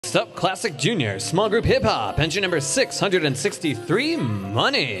Next up, Classic Junior, Small Group Hip Hop, entry number 663,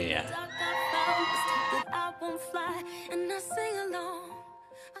 Money.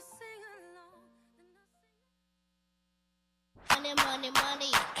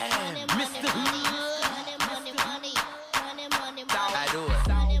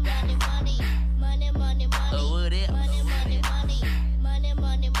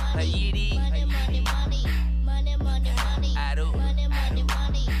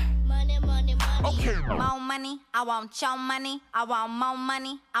 More money, I want your money. I want more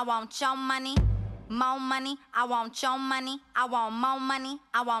money, I want your money. More money, I want your money. I want more money,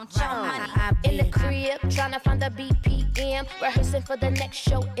 I want your money. I'm in the crib, trying to find the BPM. Rehearsing for the next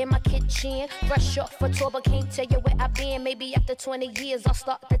show in my kitchen. Fresh off for tour, but can't tell you where I've been. Maybe after 20 years, I'll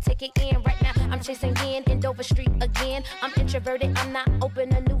start to take it in. Right now, I'm chasing in Dover Street again. I'm introverted, I'm not open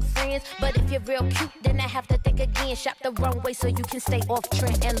to new friends. But if you're real cute, then I have to think again. Shop the wrong way so you can stay off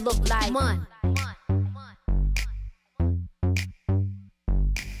trend and look like money.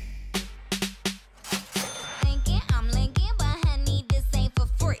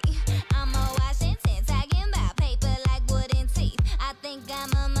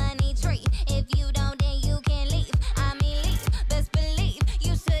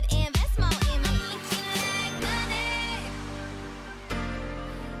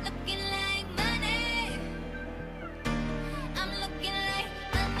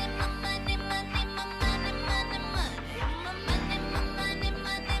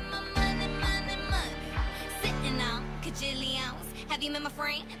 Have you met my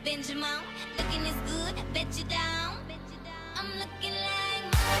friend Benjamin? Looking as good, bet you down. I'm looking like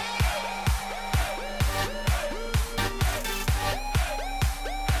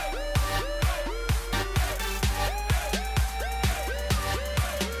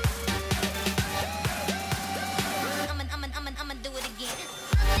I'ma do it again.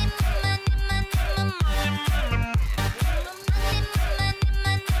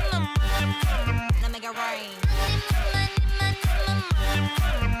 Now make it rain.